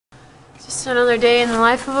Just another day in the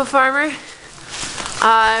life of a farmer.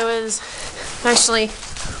 I was actually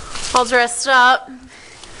all dressed up.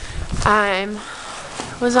 I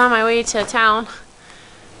was on my way to town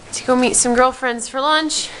to go meet some girlfriends for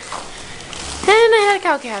lunch, and I had a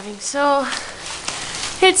cow calving. So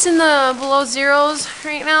it's in the below zeros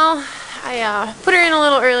right now. I put her in a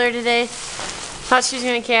little earlier today. Thought she was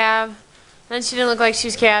gonna calve. Then she didn't look like she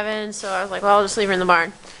was calving, so I was like, well, I'll just leave her in the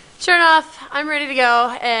barn. Sure enough, I'm ready to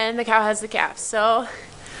go, and the cow has the calf. So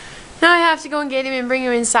now I have to go and get him and bring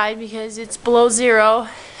him inside because it's below zero,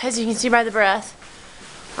 as you can see by the breath.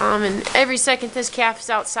 And every second this calf is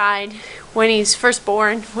outside, when he's first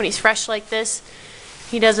born, when he's fresh like this,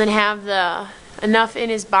 he doesn't have enough in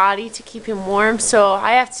his body to keep him warm, so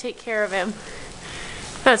I have to take care of him.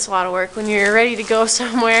 That's a lot of work. When you're ready to go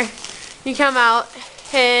somewhere, you come out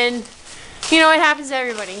and you know, it happens to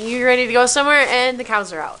everybody. You're ready to go somewhere and the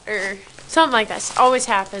cows are out, or something like that. It always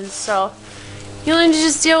happens, so you learn to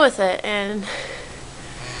just deal with it. And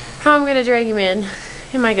how I'm gonna drag him in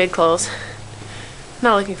my good clothes.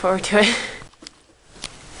 Not looking forward to it.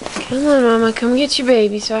 Come on, Mama, come get your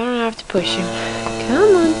baby so I don't have to push him.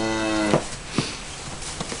 Come on.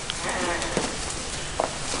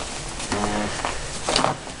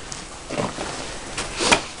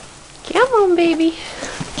 Come on, baby.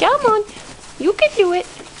 Come on. You can do it.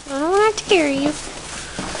 I don't have to carry you.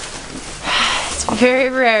 It's very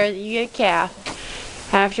rare that you get a calf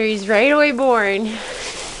after he's right away born.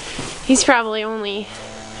 He's probably only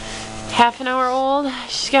half an hour old.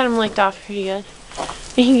 She's got him licked off pretty good.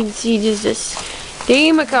 And you can see just this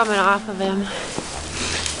steam coming off of him.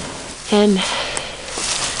 And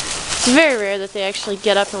it's very rare that they actually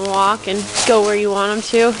get up and walk and go where you want them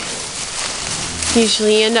to.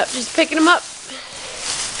 Usually you end up just picking them up.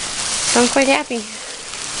 So I'm quite happy.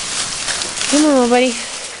 Come on, little buddy.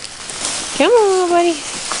 Come on, little buddy.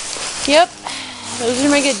 Yep, those are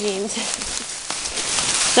my good genes.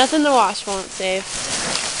 Nothing the wash won't save.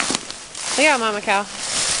 Look out, Mama cow.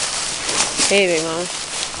 Hey, big mama.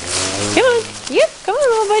 Come on. Yep, come on,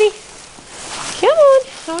 little buddy. Come on.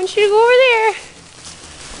 I want you to go over there.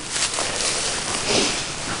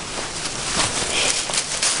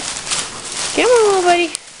 Come on, little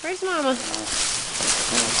buddy. Where's Mama?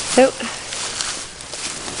 Oh.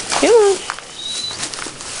 Come on.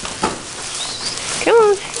 Come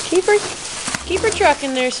on. Keep her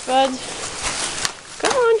trucking there, Spuds.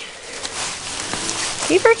 Come on.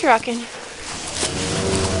 Keep her trucking.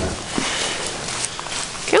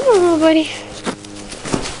 Come on, little buddy.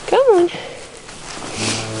 Come on.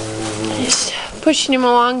 Just pushing him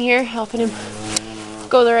along here, helping him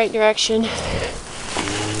go the right direction.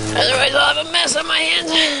 Otherwise I'll have a mess on my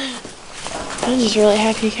hands. I'm just really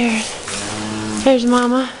happy to care. There's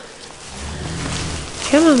Mama.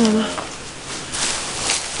 Come on, Mama.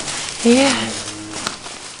 Yeah.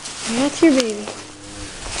 That's your baby.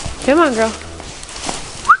 Come on, girl.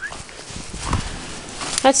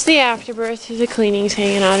 That's the afterbirth. The cleaning's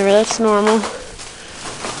hanging out of her. That's normal.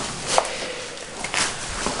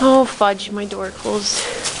 Oh, fudge. My door closed.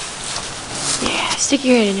 Yeah, stick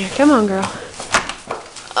your head in there. Come on, girl.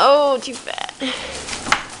 Oh, too bad.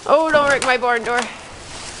 Oh, don't wreck my barn door.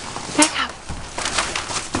 Back up.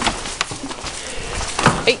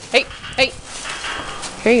 Hey, hey, hey.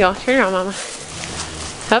 Here you go. Turn around, Mama.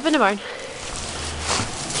 Up in the barn.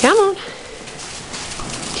 Come on.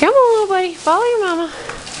 Come on, little buddy. Follow your Mama.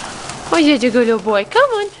 Oh, you're a good little boy.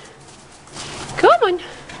 Come on. Come on.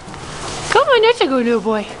 Come on, that's a good little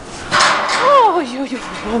boy. Oh, you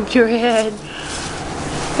bumped your head.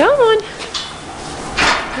 Come on.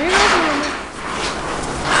 Here goes Mama.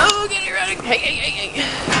 Oh, get it running. Hey, hey, hey, hey.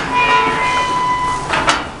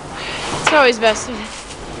 It's always best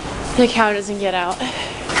if the cow doesn't get out.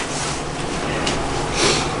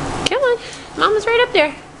 Come on. Mama's right up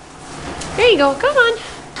there. There you go. Come on.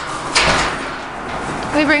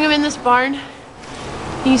 We bring them in this barn.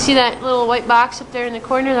 You see that little white box up there in the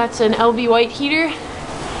corner? That's an LB white heater.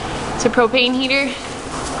 It's a propane heater.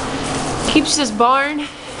 Keeps this barn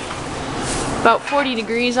about 40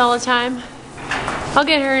 degrees all the time. I'll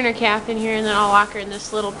get her and her calf in here, and then I'll lock her in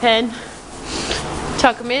this little pen.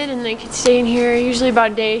 Tuck them in, and they can stay in here usually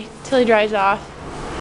about a day till he dries off.